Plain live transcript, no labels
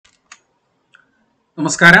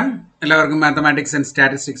നമസ്കാരം എല്ലാവർക്കും mathematics and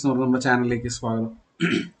statistics എന്ന് പറഞ്ഞ നമ്മുടെ ചാനലിലേക്ക് സ്വാഗതം.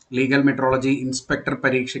 ലീഗൽ മെട്രോളജി ഇൻസ്പെക്ടർ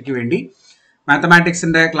പരീക്ഷയ്ക്ക് വേണ്ടി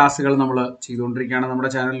മാത്തമാറ്റിക്സിന്റെ ക്ലാസ്സുകൾ നമ്മൾ ചെയ്തുകൊണ്ടിരിക്കുകയാണ് നമ്മുടെ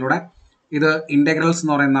ചാനലിലൂടെ. ഇത് ഇന്റഗ്രൽസ്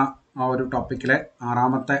എന്ന് പറയുന്ന ആ ഒരു ടോപ്പിക്കിലെ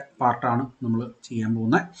 6ാമത്തെ പാർട്ടാണ് നമ്മൾ ചെയ്യാൻ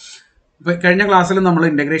പോകുന്നത്. ഇപ്പോൾ കഴിഞ്ഞ ക്ലാസ്സിൽ നമ്മൾ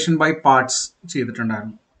ഇന്റഗ്രേഷൻ ബൈ പാർട്സ്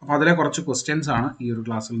ചെയ്തിട്ടുണ്ടായിരുന്നു. അപ്പോൾ അതിലെ കുറച്ച് ക്വസ്റ്റ്യൻസ് ആണ് ഈ ഒരു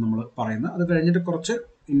ക്ലാസ്സിൽ നമ്മൾ പറയുന്നത്. അത് കഴിഞ്ഞിട്ട് കുറച്ച്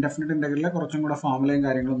ഇൻഡെഫിനിറ്റ് ഇന്റഗ്രലിലെ കുറച്ചും കൂടെ ഫോർമുലയും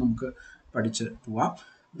കാര്യങ്ങളും നമുക്ക് പഠിച്ച് പോവാം.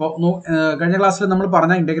 അപ്പോൾ കഴിഞ്ഞ ക്ലാസ്സിൽ നമ്മൾ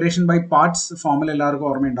പറഞ്ഞ ഇന്റഗ്രേഷൻ ബൈ പാർട്സ് ഫോർമുല എല്ലാവർക്കും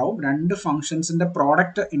ഓർമ്മയുണ്ടാവും. രണ്ട് ഫംഗ്ഷൻസിന്റെ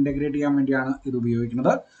പ്രോഡക്റ്റ് ഇന്റഗ്രേറ്റ് ചെയ്യാൻ വേണ്ടിയാണ് ഇത്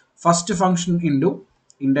ഉപയോഗിക്കുന്നത്. First function into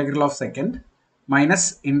integral of second minus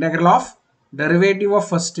integral of derivative of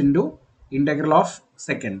first into integral of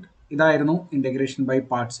second. ഇതായിരുന്നു ഇന്റഗ്രേഷൻ ബൈ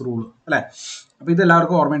പാർട്സ് റൂൾ അല്ലേ. അപ്പോൾ ഇത്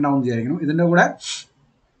എല്ലാവർക്കും ഓർമ്മയുണ്ടാവും വിചാരിക്കുന്നു. ഇതിൻ്റെ കൂടെ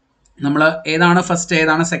നമ്മൾ ഏതാണ് ഫസ്റ്റ്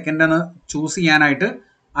ഏതാണ് സെക്കൻഡ് എന്ന് ചൂസ് ചെയ്യാനായിട്ട്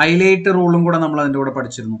ഹൈലൈറ്റ് റൂളും കൂടെ നമ്മൾ അതിൻ്റെ കൂടെ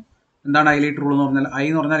പഠിച്ചിരുന്നു. എന്താണ് ഹൈലൈറ്റ് റൂൾ എന്ന് പറഞ്ഞാൽ? ഐ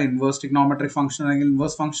എന്ന് പറഞ്ഞാൽ ഇൻവേഴ്സ് ട്രിഗ്നോമെട്രിക് ഫംഗ്ഷൻ അല്ലെങ്കിൽ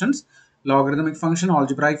inverse functions, logarithmic function,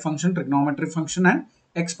 algebraic function, trigonometric function and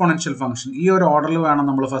exponential function. ഈ ഒരു ഓർഡറിൽ വേണം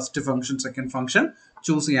നമ്മൾ first function second function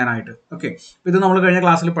choose ചെയ്യാനായിട്ട്. ഓക്കെ, ഇത് നമ്മൾ കഴിഞ്ഞ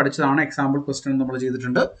ക്ലാസ്സിൽ പഠിച്ചതാണ്. എക്സാമ്പിൾ ക്വസ്റ്റ്യൻ നമ്മൾ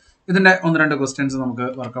ചെയ്തിട്ടുണ്ട്. ഇതിന്റെ 1-2 ക്വസ്റ്റ്യൻസ് നമുക്ക്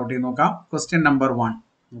വർക്ക്ഔട്ട് ചെയ്ത് നോക്കാം. ക്വസ്റ്റ്യൻ നമ്പർ 1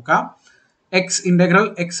 നോക്കാം. X integral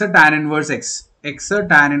X tan inverse X. X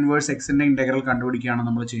tan inverse എക്സിന്റെ ഇന്റഗ്രൽ കണ്ടുപിടിക്കുകയാണ്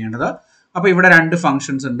നമ്മൾ ചെയ്യേണ്ടത്. അപ്പോൾ ഇവിടെ രണ്ട്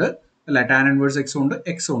ഫംഗ്ഷൻസ് ഉണ്ട് അല്ലെ, ടാൻ ഇൻവേഴ്സ് എക്സും ഉണ്ട്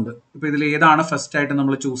എക്സും ഉണ്ട്. ഇപ്പൊ ഇതിൽ ഏതാണ് ഫസ്റ്റ് ആയിട്ട്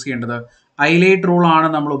നമ്മൾ ചൂസ് ചെയ്യേണ്ടത്? ഹൈലൈറ്റ് റൂൾ ആണ്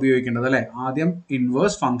നമ്മൾ ഉപയോഗിക്കേണ്ടത് അല്ലെ. ആദ്യം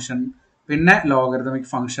ഇൻവേഴ്സ് ഫംഗ്ഷൻ, പിന്നെ ലോഗരിതമിക്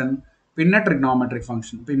ഫംഗ്ഷൻ, പിന്നെ ട്രിഗ്നോമെട്രിക്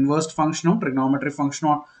ഫംഗ്ഷൻ. ഇപ്പൊ ഇൻവേഴ്സ് ഫംഗ്ഷനും ട്രിഗ്നോമെട്രിക് ഫംഗ്ഷനും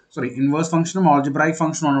ഇൻവേഴ്സ് ഫംഗ്ഷനും ആൾജിബ്രായിക്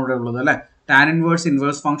ഫംഗ്ഷനും ആണ് ഇവിടെ ഉള്ളത് അല്ലെ. Tan inverse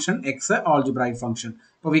inverse function, X algebraic function.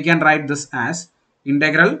 അപ്പോൾ we can write this as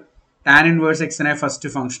integral tan inverse എക്സിനെ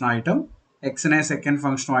first function ആയിട്ടും എക്സിനെ സെക്കൻഡ്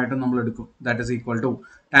ഫംഗ്ഷനുമായിട്ടും നമ്മൾ എടുക്കും. That is equal to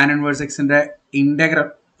tan inverse എക്സിന്റെ ഇന്റഗ്രൽ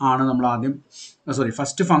ആണ് നമ്മൾ ആദ്യം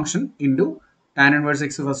first function into tan inverse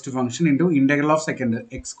X first function into integral of second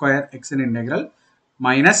X square എക്സിന്റെ integral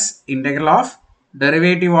minus integral of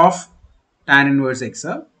derivative of tan inverse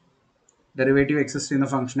X. Derivative exist ചെയ്യുന്ന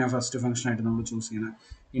ഫംഗ്ഷനെ first function ആയിട്ട് നമ്മൾ choose ചെയ്യുന്നത്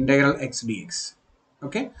integral X D X.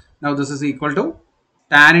 Okay, now this is equal to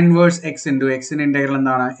tan inverse X into എക്സിന്റെ integral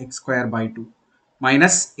എന്താണ്? X square by 2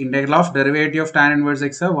 minus integral of derivative of tan inverse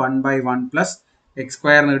X 1/1 plus X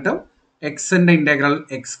square എന്ന് കിട്ടും. എക്സിന്റെ integral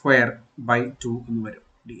X square by 2 എന്ന് വരും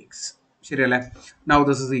D X. ശരിയല്ലേ? Now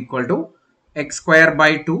this is equal to X square by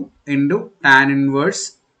 2 into tan inverse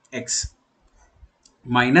X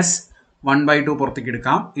minus 1/2 പുറത്തേക്ക്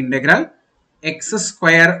എടുക്കാം. Integral X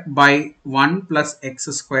square by 1 plus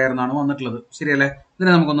X square എന്നാണ് വന്നിട്ടുള്ളത്. ശരിയല്ലേ?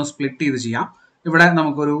 ഇതിനെ നമുക്കൊന്ന് സ്പ്ലിറ്റ് ചെയ്ത് ചെയ്യാം. ഇവിടെ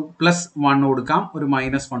നമുക്കൊരു +1 കൊടുക്കാം, ഒരു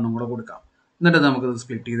 -1 കൂടെ കൊടുക്കാം. എന്നിട്ട് നമുക്കിത്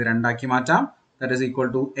സ്പ്ലിറ്റ് ചെയ്ത് 2 ആക്കി മാറ്റാം. That is equal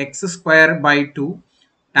to X square by 2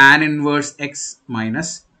 tan inverse X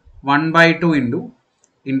minus 1/2 into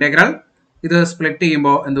integral. ഇത് സ്പ്ലിറ്റ്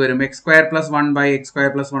ചെയ്യുമ്പോൾ എന്ത് വരും? X square plus 1 by X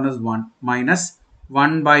square plus 1 is 1 minus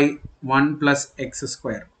 1/1 plus X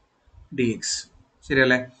square D X.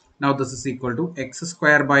 ശരിയല്ലേ? Now this is equal to X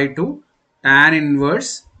square by 2 tan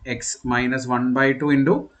inverse X minus 1/2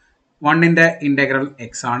 into 1ന്റെ integral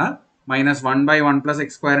X ആണ് minus 1/1 plus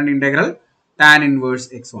X സ്ക്വയറിന്റെ integral tan inverse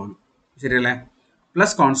X ആണ്. ശരിയല്ലേ?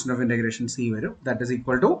 Plus constant of integration C വരും. That is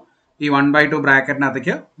equal to ഈ 1/2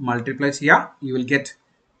 ബ്രാക്കറ്റിനകത്തേക്ക് multiply ചെയ്യുക. You will get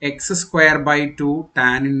X square by 2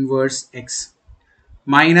 tan inverse X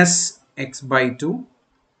minus X by 2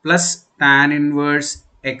 plus tan inverse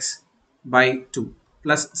X by 2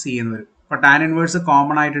 plus C എന്ന് വരും. അപ്പോൾ tan inverse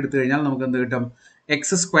common ആയിട്ട് എടുത്തു കഴിഞ്ഞാൽ നമുക്ക് എന്ത് കിട്ടും?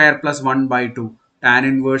 X square plus 1/2 tan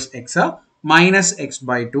inverse X minus X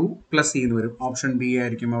by 2 plus C എന്ന് വരും. ഓപ്ഷൻ ബി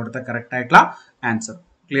ആയിരിക്കും അവിടുത്തെ കറക്റ്റ് ആയിട്ടുള്ള ആൻസർ.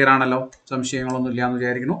 ക്ലിയർ ആണല്ലോ? സംശയങ്ങളൊന്നും ഇല്ല എന്ന്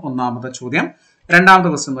വിചാരിക്കുന്നു. ഒന്നാമത്തെ ചോദ്യം. രണ്ടാമത്തെ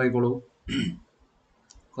ക്വസ്റ്റ്യൻ നോക്കിക്കോളൂ.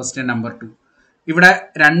 Question number 2. ഇവിടെ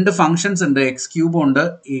രണ്ട് ഫംഗ്ഷൻസ് ഉണ്ട്. എക്സ് ക്യൂബ് ഉണ്ട്,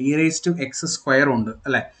 e⁻x സ്ക്വയർ ഉണ്ട്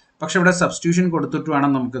അല്ലെ. പക്ഷെ ഇവിടെ സബ്സ്റ്റിറ്റ്യൂഷൻ കൊടുത്തിട്ട്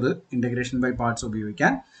വേണം നമുക്കിത് ഇന്റഗ്രേഷൻ ബൈ പാർട്സ്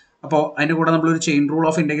ഉപയോഗിക്കാൻ. അപ്പോൾ അതിൻ്റെ കൂടെ നമ്മളൊരു ചെയിൻ റൂൾ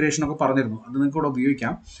ഓഫ് ഇന്റഗ്രേഷൻ ഒക്കെ പറഞ്ഞിരുന്നു, അത് നിങ്ങൾക്ക് ഇവിടെ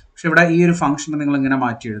ഉപയോഗിക്കാം. പക്ഷെ ഇവിടെ ഈ ഒരു ഫംഗ്ഷൻ നിങ്ങൾ ഇങ്ങനെ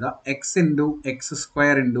മാറ്റി എഴുതാം. X into X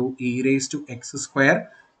square into e⁻x square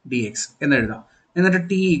D X എന്ന് എഴുതാം. എന്നിട്ട്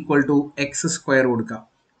T equal to X square കൊടുക്കാം.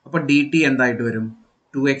 അപ്പോൾ ഡി ടി എന്തായിട്ട് വരും?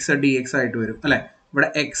 2x dx ആയിട്ട് വരും അല്ലെ. ഇവിടെ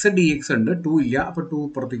എക്സ് ഡി എക്സ് ഉണ്ട്, 2 ഇല്ല. അപ്പോൾ 2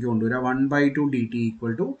 പുറത്തേക്ക് കൊണ്ടുവരിക. 1/2 D T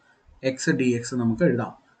equal to X D X നമുക്ക്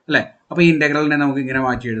എഴുതാം അല്ലെ. അപ്പോൾ ഈ ഇന്റഗ്രലിനെ നമുക്ക് ഇങ്ങനെ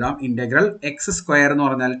മാറ്റി എഴുതാം. ഇന്റഗ്രൽ എക്സ് സ്ക്വയർ എന്ന്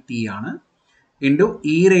പറഞ്ഞാൽ ടി ആണ് into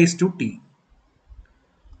e⁻t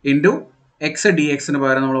into X D എക്സിന്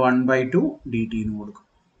പകരം നമ്മൾ 1/2 ഡി ടി എന്ന് കൊടുക്കും.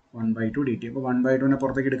 1/2 ഡി ടി. അപ്പോൾ 1/2നെ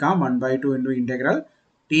പുറത്തേക്ക് എടുക്കാം. 1/2 into integral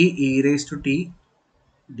T e⁻t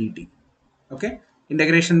D T. Okay,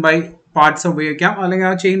 integration by parts ഉപയോഗിക്കാം, അല്ലെങ്കിൽ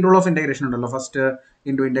ആ ചെയിൻ റൂൾ ഓഫ് ഇന്റഗ്രേഷൻ ഉണ്ടല്ലോ, first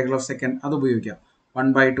into integral of second, അത് ഉപയോഗിക്കാം.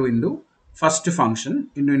 1/2 into first function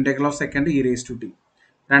into integral of second e⁻t.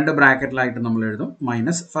 രണ്ട് ബ്രാക്കറ്റിലായിട്ട് നമ്മൾ എഴുതും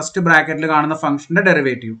മൈനസ് ഫസ്റ്റ് ബ്രാക്കറ്റിൽ കാണുന്ന ഫംഗ്ഷന്റെ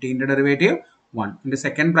ഡെറിവേറ്റീവ് ടീന്റെ ഡെറിവേറ്റീവ് 1 ഇന്റെ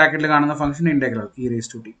സെക്കൻഡ് ബ്രാക്കറ്റിൽ കാണുന്ന function integral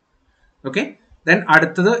e⁻t. Okay, then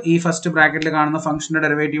അടുത്തത് ഈ ഫസ്റ്റ് ബ്രാക്കറ്റിൽ കാണുന്ന ഫംഗ്ഷന്റെ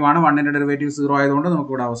ഡെറിവേറ്റീവ് ആണ് 1ന്റെ ഡെറിവേറ്റീവ് 0 ആയതുകൊണ്ട്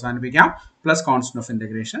നമുക്ക് ഇവിടെ അവസാനിപ്പിക്കാം plus constant of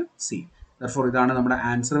integration c. therefore ഇതാണ് നമ്മുടെ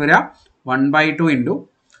ആൻസർ വരിക 1/2 ഇൻറ്റു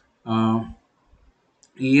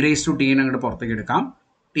e⁻t അങ്ങോട്ട് പുറത്തേക്ക് എടുക്കാം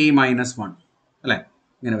t - 1 അല്ലേ,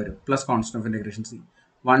 ഇങ്ങനെ വരും plus constant of integration c.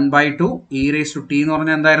 1/2 e⁻t എന്ന്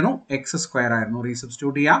പറഞ്ഞാൽ എന്തായിരുന്നു എക്സ് സ്ക്വയർ ആയിരുന്നു.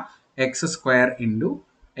 റീസബ്സ്റ്റിറ്റ്യൂട്ട് ചെയ്യുക X square into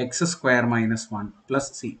X square minus 1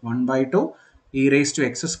 plus C. 1/2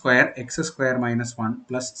 e⁻x square X square minus 1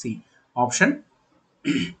 plus C. Option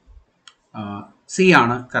C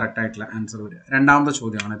ആണ് കറക്റ്റ് ആയിട്ടുള്ള ആൻസർ വരിക. രണ്ടാമത്തെ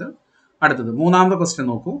ചോദ്യമാണിത്. അടുത്തത് മൂന്നാമത്തെ ക്വസ്റ്റ്യൻ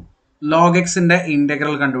നോക്കൂ. log xന്റെ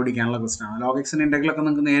ഇന്റഗ്രൽ കണ്ടുപിടിക്കാനുള്ള ക്വസ്റ്റ്യൻ ആണ്. log xന്റെ ഇന്റഗ്രൽ ഒക്കെ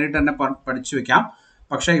നിങ്ങൾക്ക് നേരിട്ട് തന്നെ പഠിച്ചു വെക്കാം.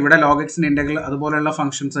 പക്ഷേ ഇവിടെ log xന്റെ ഇന്റഗ്രൽ അതുപോലെയുള്ള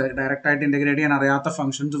ഫംഗ്ഷൻസ് ഡയറക്റ്റ് ആയിട്ട് ഇന്റഗ്രേറ്റ് ചെയ്യാൻ അറിയാത്ത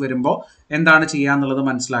ഫംഗ്ഷൻസ് വരുമ്പോൾ എന്താണ് ചെയ്യുക എന്നുള്ളത്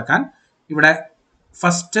മനസ്സിലാക്കാൻ ഇവിടെ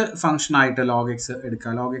ഫസ്റ്റ് ഫംഗ്ഷൻ ആയിട്ട് log x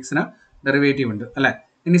എടുക്കുക. log xന് ഡെറിവേറ്റീവ് ഉണ്ട് അല്ലേ.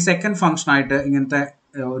 ഇനി സെക്കൻഡ് ഫംഗ്ഷൻ ആയിട്ട് ഇങ്ങനത്തെ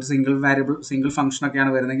ഒരു സിംഗിൾ വേരിയബിൾ സിംഗിൾ ഫംഗ്ഷൻ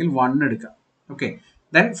ഒക്കെയാണ് വരുന്നതെങ്കിൽ 1 എടുക്കുക. ഓക്കെ,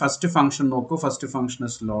 ദെൻ ഫസ്റ്റ് ഫംഗ്ഷൻ നോക്കൂ. First function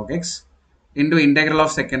is log x into integral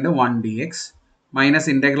of second 1 dx minus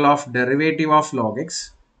integral of derivative of log x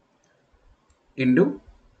into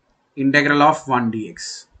integral of 1 dx,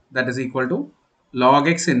 that is equal to log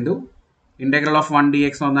x into integral of 1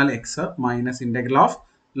 dx എന്ന് പറഞ്ഞാൽ x minus integral of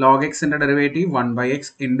log x ന്റെ derivative 1/x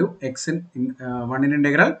into x in 1 in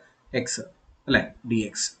integral x അല്ലേ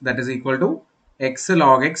dx, that is equal to x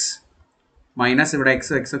log x minus ഇവിടെ x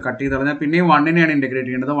cut ചെയ്ത് പറഞ്ഞാൽ പിന്നെയും 1നെയാണ് integrate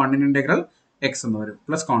ചെയ്യേണ്ടത്. 1 in integral x എന്ന് വരും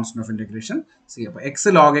plus constant of integration C. അപ്പോൾ X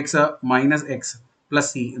log X minus X plus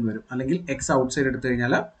C എന്ന് വരും. അല്ലെങ്കിൽ എക്സ് ഔട്ട് സൈഡ് എടുത്തു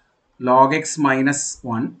കഴിഞ്ഞാൽ log X minus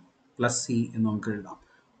 1 plus C എന്ന് നമുക്ക് എഴുതാം.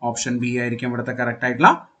 ഓപ്ഷൻ ബി ആയിരിക്കും ഇവിടുത്തെ കറക്റ്റ്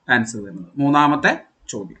ആയിട്ടുള്ള ആൻസർ വരുന്നത്. മൂന്നാമത്തെ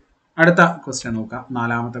ചോദ്യം. അടുത്ത ക്വസ്റ്റ്യൻ നോക്കാം.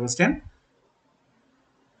 നാലാമത്തെ question.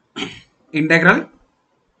 Integral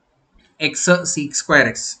X seek square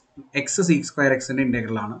X X seek square എക്സിന്റെ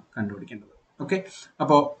ഇന്റഗ്രൽ ആണ് കണ്ടുപിടിക്കേണ്ടത്. ഓക്കെ,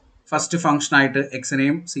 അപ്പോൾ ഫസ്റ്റ് ഫംഗ്ഷൻ ആയിട്ട്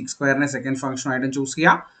എക്സിനെയും സീക്ക് സ്ക്വയറിനെ സെക്കൻഡ് ഫംഗ്ഷൻ ആയിട്ടും ചൂസ്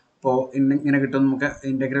ചെയ്യാം. അപ്പോൾ ഇങ്ങനെ കിട്ടും നമുക്ക്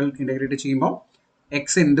ഇന്റഗ്രേറ്റ് ചെയ്യുമ്പോൾ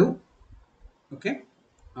X into okay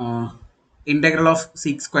integral of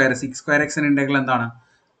seek square എക്സിന്റെ ഇന്റഗ്രൽ എന്താണ്?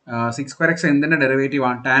 സീക്ക് സ്ക്വയർ എക്സ് എന്തിന്റെ ഡെറിവേറ്റീവ്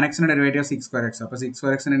ആണ്? ടാൻ എക്സിന്റെ ഡെറിവേറ്റീവ് സീക്ക് സ്ക്വയർ എക്സ്. അപ്പോൾ സീക്ക്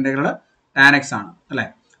സ്ക്വയർ എക്സിന്റെ ഇന്റഗ്രൽ ടാൻ എക്സ് ആണ് അല്ലേ.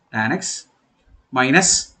 Tan X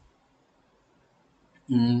minus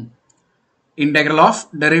integral of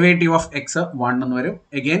derivative of X 1 എന്ന് വരും.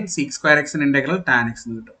 അഗെയിൻ സീക്ക് സ്ക്വയർ എക്സിന്റെ ഇന്റഗ്രൽ ടാൻ എക്സ്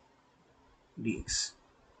എന്ന് കിട്ടും dx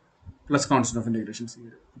plus constant of integration C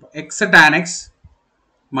വരും. അപ്പോൾ X tan X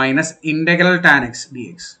minus integral tan X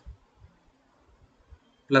dx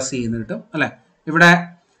plus C എന്ന് കിട്ടും അല്ലെ. ഇവിടെ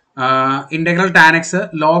integral tan X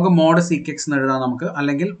log mode seek X എന്ന് എഴുതാം നമുക്ക്,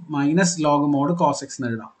 അല്ലെങ്കിൽ minus log mode cos X എന്ന്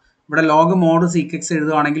എഴുതാം. ഇവിടെ ലോഗ് മോഡ് സീക്ക് എക്സ്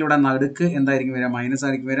എഴുതുവാണെങ്കിൽ ഇവിടെ നടുക്ക് എന്തായിരിക്കും വരിക? മൈനസ്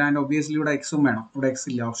ആയിരിക്കും വരിക. ആൻഡ് ഒബ്വിയസ്ലി ഇവിടെ എക്സും വേണം. ഇവിടെ എക്സ്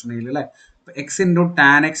ഇല്ല ഓപ്ഷൻ എയിൽ അല്ലേ. X into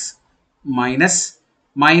tan X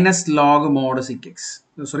minus log mode seek X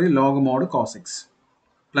log mode cos X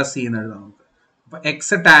plus C എന്ന് എഴുതാം നമുക്ക്. അപ്പോൾ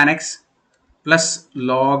X tan X plus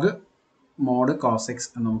log mode cos X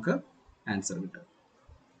എന്ന് നമുക്ക് ആൻസർ കിട്ടും.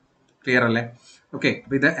 ക്ലിയർ അല്ലേ? ഓക്കെ,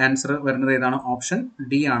 അപ്പോൾ ഇത് ആൻസർ വരുന്നത് ഏതാണ്? ഓപ്ഷൻ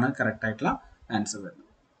ഡി ആണ് കറക്റ്റ് ആയിട്ടുള്ള ആൻസർ വരുന്നത്.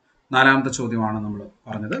 നാലാമത്തെ ചോദ്യമാണ് നമ്മൾ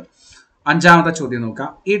പറഞ്ഞത്. അഞ്ചാമത്തെ ചോദ്യം നോക്കാം.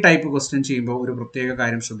 ഈ ടൈപ്പ് ക്വസ്റ്റ്യൻ ചെയ്യുമ്പോൾ ഒരു പ്രത്യേക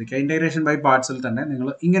കാര്യം ശ്രദ്ധിക്കുക. ഇന്റഗ്രേഷൻ ബൈ പാർട്സിൽ തന്നെ നിങ്ങൾ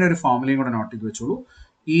ഇങ്ങനെ ഒരു ഫോർമുലയും കൂടെ നോട്ട് ചെയ്ത് വെച്ചോളൂ.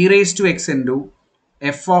 e⁻x into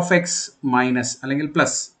F of X minus അല്ലെങ്കിൽ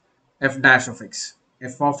plus F dash of X.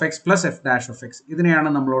 F of X plus F dash of X ഇതിനെയാണ്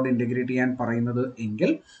നമ്മളോട് ഇന്റഗ്രേറ്റ് ചെയ്യാൻ പറയുന്നത്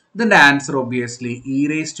എങ്കിൽ ഇതിന്റെ answer obviously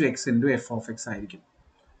e⁻x into F of X ആയിരിക്കും.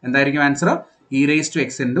 എന്തായിരിക്കും answer?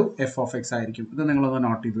 e⁻x into F of X ആയിരിക്കും. ഇത് നിങ്ങളൊന്ന്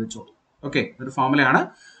നോട്ട് ചെയ്ത് വെച്ചോളൂ. ഓക്കെ, ഒരു ഫോർമുലയാണ്.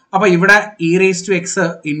 അപ്പൊ ഇവിടെ e⁻x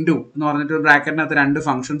ഇൻറ്റു എന്ന് പറഞ്ഞിട്ട് ഒരു ബ്രാക്കറ്റിനകത്ത് രണ്ട്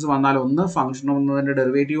ഫംഗ്ഷൻസ് വന്നാൽ ഒന്ന് ഫംഗ്ഷൻ ഒന്നതിന്റെ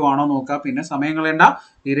ഡെറിവേറ്റീവ് ആണോ നോക്കുക. പിന്നെ സമയം കളയേണ്ട,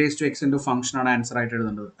 e⁻x ഇൻറ്റു ഫംഗ്ഷൻ ആണ് ആൻസർ ആയിട്ട്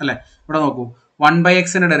എഴുതേണ്ടത് അല്ലെ. ഇവിടെ നോക്കൂ, 1/x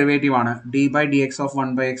ന്റെ ഡെറിവേറ്റീവ് ആണ് d/dx ഓഫ്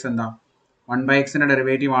 1/x എന്താ? 1/x ന്റെ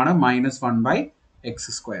ഡെറിവേറ്റീവ് ആണ് മൈനസ് 1/x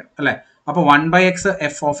സ്ക്വയർ അല്ലെ. അപ്പൊ 1/x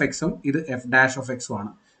എഫ് ഓഫ് എക്സും ഇത് എഫ് ഡാഷ് ഓഫ് എക്സും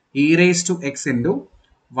ആണ്. e⁻x into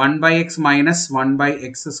 1/x minus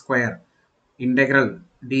 1/x square integral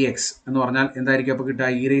dx എന്ന് പറഞ്ഞാൽ എന്തായിരിക്കും അപ്പോൾ കിട്ടുക?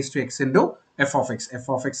 e⁻x into F of X. F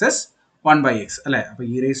of X 1/x അല്ലെ. അപ്പോൾ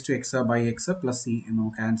e⁻x/x പ്ലസ് സി എന്ന്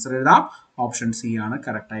നമുക്ക് ആൻസർ എഴുതാം. ഓപ്ഷൻ സി ആണ്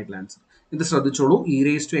കറക്റ്റ് ആയിട്ടുള്ള ആൻസർ. ഇത് ശ്രദ്ധിച്ചോളൂ.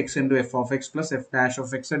 e⁻x into F of X plus F dash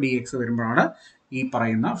of X dx വരുമ്പോഴാണ് ഈ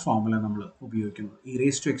പറയുന്ന ഫോർമുല നമ്മൾ ഉപയോഗിക്കുന്നത്.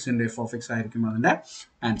 e⁻x into F of X ആയിരിക്കും അതിന്റെ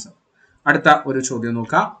ആൻസർ. അടുത്ത ഒരു ചോദ്യം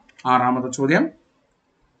നോക്കാം. ആറാമത്തെ ചോദ്യം.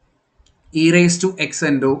 e⁻x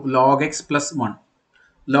into log X plus 1.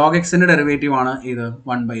 Log എക്സിന്റെ ഡെറിവേറ്റീവ് ആണ് ഇത്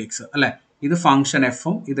 1/x അല്ലെ. ഇത് ഫംഗ്ഷൻ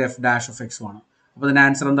എഫും ഇത് എഫ് ഡാഷ് ഓഫ് എക്സും ആണ്. അപ്പോൾ ഇതിന്റെ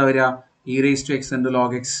ആൻസർ എന്താ വരിക? E raise to X into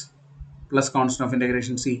log X plus constant of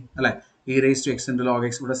integration C അല്ലേ. E raise to X into log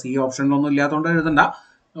X, ഇവിടെ സി ഓപ്ഷനിലൊന്നും ഇല്ലാത്തതുകൊണ്ട് എഴുതണ്ട,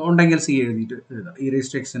 ഉണ്ടെങ്കിൽ സി എഴുതിയിട്ട് എഴുതാം. E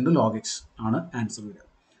raise to X into log X ആണ് ആൻസർ വരിക.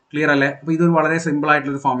 ക്ലിയർ അല്ലേ? അപ്പോൾ ഇതൊരു വളരെ സിമ്പിൾ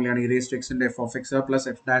ആയിട്ടുള്ളൊരു ഫോമുലയാണ് ഇ റേസ് ടു എക്സിൻ്റെ F of X plus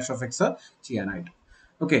F dash of X ചെയ്യാനായിട്ട്.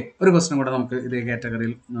 ഓക്കെ, ഒരു ക്വസ്റ്റ്യൻ കൂടെ നമുക്ക് ഇതേ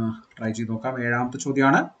കാറ്റഗറിയിൽ ട്രൈ ചെയ്ത് നോക്കാം. 7ാമത്തെ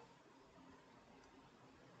ചോദ്യമാണ്.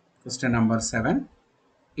 Question number 7.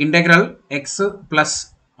 Integral X plus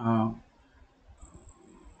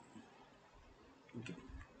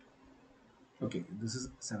this is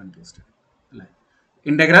 7th question അല്ലേ.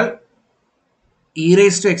 Integral E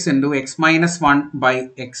raise to X into X minus 1 by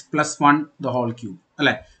X plus 1 the whole cube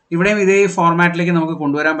അല്ലേ. ഇവിടെയും ഇതേ ഫോർമാറ്റിലേക്ക് നമുക്ക്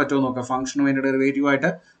കൊണ്ടുവരാൻ പറ്റുമോ നോക്കാം. ഫംഗ്ഷനും അതിൻ്റെ ഡെറിവേറ്റീവ് ആയിട്ട്.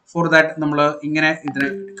 ഫോർ ദാറ്റ് നമ്മൾ ഇങ്ങനെ ഇതിനെ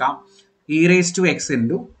എടുക്കാം. E raise to X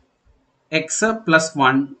into X plus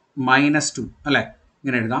 1 minus 2 അല്ലേ,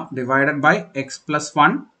 ഇങ്ങനെ എഴുതാം. Divided by X plus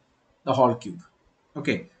 1 the whole cube.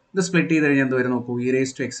 Okay, ഇത് സ്പ്ലിറ്റ് ചെയ്ത് കഴിഞ്ഞാൽ എന്ത് വരും നോക്കൂ. E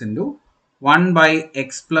raise to X into 1 by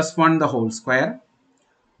X plus 1 the whole square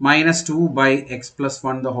minus 2 by X plus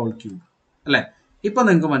 1 the whole cube അല്ലേ. ഇപ്പം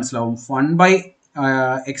നിങ്ങൾക്ക് മനസ്സിലാവും 1 by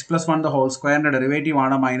X plus 1 the whole സ്ക്വയറിൻ്റെ ഡെറിവേറ്റീവ്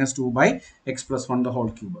ആണ് minus 2 by X plus 1 the whole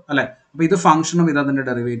cube അല്ലേ. അപ്പോൾ ഇത് ഫംഗ്ഷനും ഇത് അതിൻ്റെ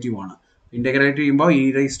ഡെറിവേറ്റീവ് ആണ്. ഇൻ്റഗ്രേറ്റ് ചെയ്യുമ്പോൾ E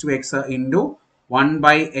raise to X into 1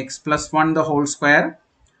 by X plus 1 the whole square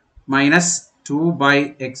minus 2 by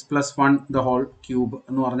X plus 1 the whole cube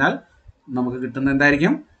എന്ന് പറഞ്ഞാൽ നമുക്ക് കിട്ടുന്നത്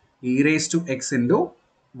എന്തായിരിക്കും. E raise to X into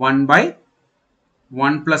 1 by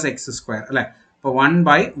 1 plus X square അല്ലേ. അപ്പോൾ 1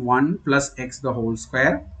 by 1 plus X the whole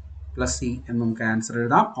square plus C എന്ന് നമുക്ക് answer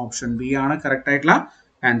എഴുതാം. ഓപ്ഷൻ ബി ആണ് കറക്റ്റ് ആയിട്ടുള്ള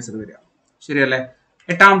ആൻസർ വരിക. ശരിയല്ലേ?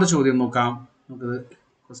 8ാമത്തെ ചോദ്യം നോക്കാം. നമുക്കിത്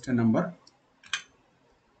ക്വസ്റ്റ്യൻ നമ്പർ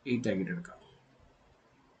 8 ആക്കിയിട്ട് എടുക്കാം.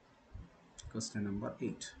 ക്വസ്റ്റ്യൻ നമ്പർ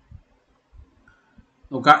 8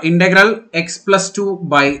 നോക്കാം. Integral X plus 2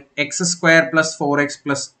 by X square plus 4x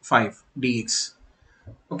plus 5 D X.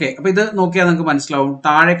 Okay, അപ്പോൾ ഇത് നോക്കിയാൽ നിങ്ങൾക്ക് മനസ്സിലാവും.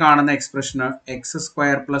 താഴെ കാണുന്ന എക്സ്പ്രഷന് X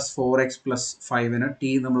square plus 4x plus 5ന്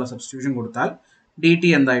T നമ്മൾ സബ്സ്റ്റിറ്റ്യൂഷൻ കൊടുത്താൽ ഡി ടി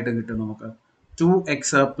എന്തായിട്ട് കിട്ടും നമുക്ക്.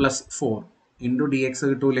 2x plus 4 into D X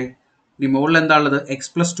കിട്ടൂലേ. ഇനി മുകളിൽ എന്താ ഉള്ളത്?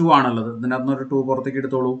 എക്സ് പ്ലസ് 2 ആണുള്ളത്. ഇതിനകത്ത് ഒരു 2 പുറത്തേക്ക്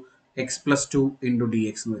എടുത്തോളൂ. X plus 2 into D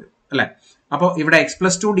X എന്ന് വരും അല്ലേ. അപ്പോൾ ഇവിടെ എക്സ്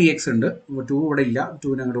പ്ലസ് 2 ഡി എക്സ് ഉണ്ട്. 2 ഇവിടെ ഇല്ല.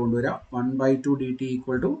 2നെ അങ്ങോട്ട് കൊണ്ടുവരാം. 1/2 D T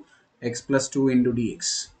equal to X plus 2 into D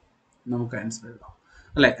X നമുക്ക് ആൻസർ എഴുതാം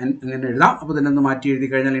അല്ലേ. അങ്ങനെ എഴുതാം. അപ്പോൾ ഇതിനൊന്ന് മാറ്റി എഴുതി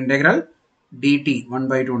കഴിഞ്ഞാൽ ഇന്റഗ്രൽ ഡി ടി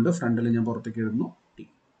 1/2 ഉണ്ട്. ഫ്രണ്ടിൽ ഞാൻ പുറത്തേക്ക് എഴുതുന്നു T.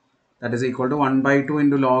 That is equal to 1/2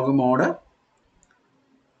 into log mode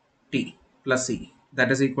T plus C.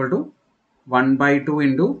 That is equal to 1/2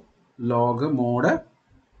 into log mode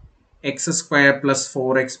X square plus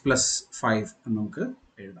 4x plus 5 എന്ന് നമുക്ക്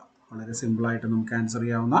എഴുതാം. വളരെ സിമ്പിളായിട്ട് നമുക്ക് ആൻസർ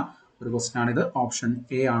ചെയ്യാവുന്ന ഒരു ക്വസ്റ്റ്യൻ ആണിത്. ഓപ്ഷൻ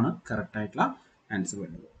എ ആണ് കറക്റ്റ് ആയിട്ടുള്ള ആൻസർ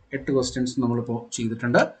വരുന്നത്. 8 ക്വസ്റ്റ്യൻസ് നമ്മളിപ്പോൾ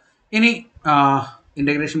ചെയ്തിട്ടുണ്ട്. ഇനി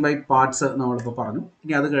ഇൻ്റഗ്രേഷൻ ബൈ പാർട്സ് നമ്മളിപ്പോൾ പറഞ്ഞു.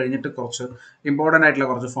 ഇനി അത് കഴിഞ്ഞിട്ട് കുറച്ച് ഇമ്പോർട്ടൻ്റ് ആയിട്ടുള്ള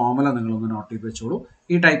കുറച്ച് ഫോമുല നിങ്ങളൊന്ന് നോട്ട് ചെയ്ത് വെച്ചോളൂ.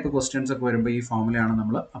 ഈ ടൈപ്പ് ക്വസ്റ്റ്യൻസ് ഒക്കെ വരുമ്പോൾ ഈ ഫോമുലയാണ്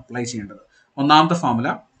നമ്മൾ അപ്ലൈ ചെയ്യേണ്ടത്. ഒന്നാമത്തെ formula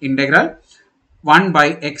integral 1 by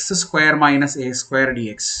X square minus A square D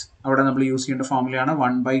X. അവിടെ നമ്മൾ യൂസ് ചെയ്യേണ്ട ഫോമുലയാണ്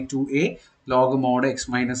 1/2a log mode X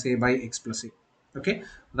minus A by X plus A. Okay,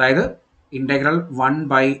 അതായത് integral 1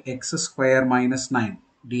 by X square minus 9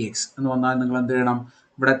 D X എന്ന് വന്നാൽ നിങ്ങൾ എന്ത് ചെയ്യണം?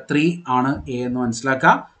 ഇവിടെ 3 ആണ് എ എന്ന്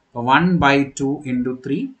മനസ്സിലാക്കുക. അപ്പോൾ 1/2 into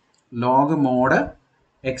 3 log mode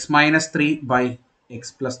X minus 3 by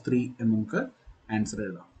X plus 3 എന്ന് നമുക്ക് ആൻസർ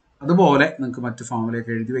എഴുതാം. അതുപോലെ നിങ്ങൾക്ക് മറ്റു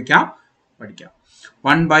ഫോമുലയൊക്കെ എഴുതി വെക്കാം, പഠിക്കാം.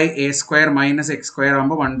 1 by A square minus X square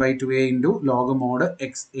ആകുമ്പോൾ 1/2a into log mode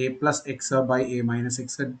X A plus X by A minus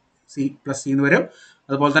X C plus C എന്ന് വരും.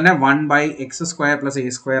 അതുപോലെ തന്നെ 1 by X square plus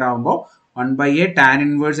A square ആകുമ്പോൾ 1/a tan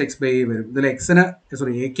inverse X by A വരും. ഇതിൽ എക്സിന്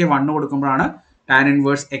എക്ക് 1 കൊടുക്കുമ്പോഴാണ് ടാൻ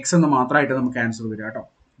ഇൻവേഴ്സ് എക്സ് എന്ന് മാത്രമായിട്ട് നമുക്ക് ആൻസർ വരിക കേട്ടോ.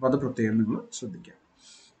 അപ്പോൾ അത് പ്രത്യേകം നിങ്ങൾ ശ്രദ്ധിക്കുക.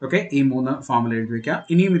 ഓക്കെ, ഈ 3 ഫോമുല എഴുതി വയ്ക്കുക.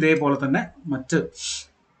 ഇനിയും ഇതേപോലെ തന്നെ മറ്റ്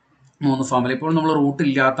 3 ഫോമുല. ഇപ്പോൾ നമ്മൾ റൂട്ട്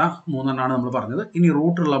ഇല്ലാത്ത 3 നമ്മൾ പറഞ്ഞത്. ഇനി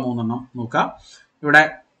റൂട്ടുള്ള 3 നോക്കാം. ഇവിടെ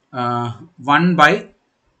 1 by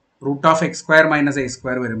root of X square minus A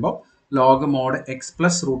square വരുമ്പോൾ log mode X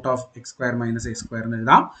plus root of X square minus A square എന്ന്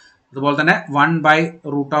എഴുതാം. അതുപോലെ തന്നെ 1 by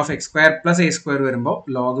root of X square plus A square വരുമ്പോൾ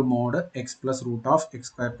log mode X plus root of X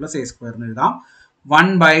square plus A square എന്ന് എഴുതാം. 1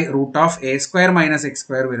 by root of A square minus X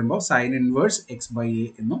square വരുമ്പോൾ sine inverse X by A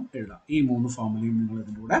എന്നും എഴുതാം. ഈ 3 ഫോമുലയും നിങ്ങൾ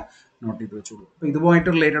ഇതിൻ്റെ കൂടെ നോട്ട് ചെയ്ത് വെച്ചോളൂ. അപ്പോൾ ഇതുമായിട്ട്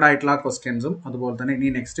റിലേറ്റഡ് ആയിട്ടുള്ള ക്വസ്റ്റ്യൻസും അതുപോലെ തന്നെ ഇനി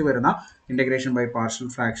നെക്സ്റ്റ് വരുന്ന ഇൻ്റഗ്രേഷൻ ബൈ പാർഷ്യൽ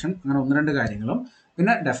ഫ്രാക്ഷൻ അങ്ങനെ 1-2 കാര്യങ്ങളും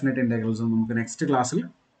പിന്നെ ഡെഫിനറ്റ് ഇൻ്റഗ്രൽസും നമുക്ക് നെക്സ്റ്റ് ക്ലാസ്സിൽ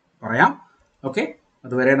പറയാം. ഓക്കെ,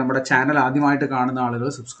 അതുവരെ നമ്മുടെ ചാനൽ ആദ്യമായിട്ട് കാണുന്ന ആളുകൾ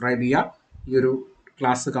സബ്സ്ക്രൈബ് ചെയ്യുക. ഈ ഒരു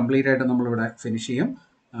ക്ലാസ് കംപ്ലീറ്റ് ആയിട്ട് നമ്മളിവിടെ ഫിനിഷ് ചെയ്യും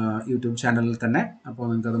യൂട്യൂബ് ചാനലിൽ തന്നെ. അപ്പോൾ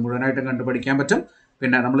നിങ്ങൾക്ക് അത് മുഴുവനായിട്ടും കണ്ടുപഠിക്കാൻ പറ്റും.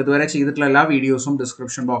 പിന്നെ നമ്മൾ ഇതുവരെ ചെയ്തിട്ടുള്ള എല്ലാ വീഡിയോസും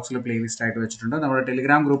ഡിസ്ക്രിപ്ഷൻ ബോക്സിൽ പ്ലേലിസ്റ്റ് ആയിട്ട് വെച്ചിട്ടുണ്ട്. നമ്മുടെ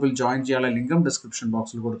ടെലിഗ്രാം ഗ്രൂപ്പിൽ ജോയിൻ ചെയ്യാനുള്ള ലിങ്കും ഡിസ്ക്രിപ്ഷൻ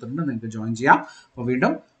ബോക്സിൽ കൊടുത്തിട്ടുണ്ട്. നിങ്ങൾക്ക് ജോയിൻ ചെയ്യാം. അപ്പോൾ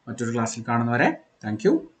വീണ്ടും മറ്റൊരു ക്ലാസ്സിൽ കാണുന്നവരെ താങ്ക്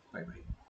യു, ബൈ ബൈ.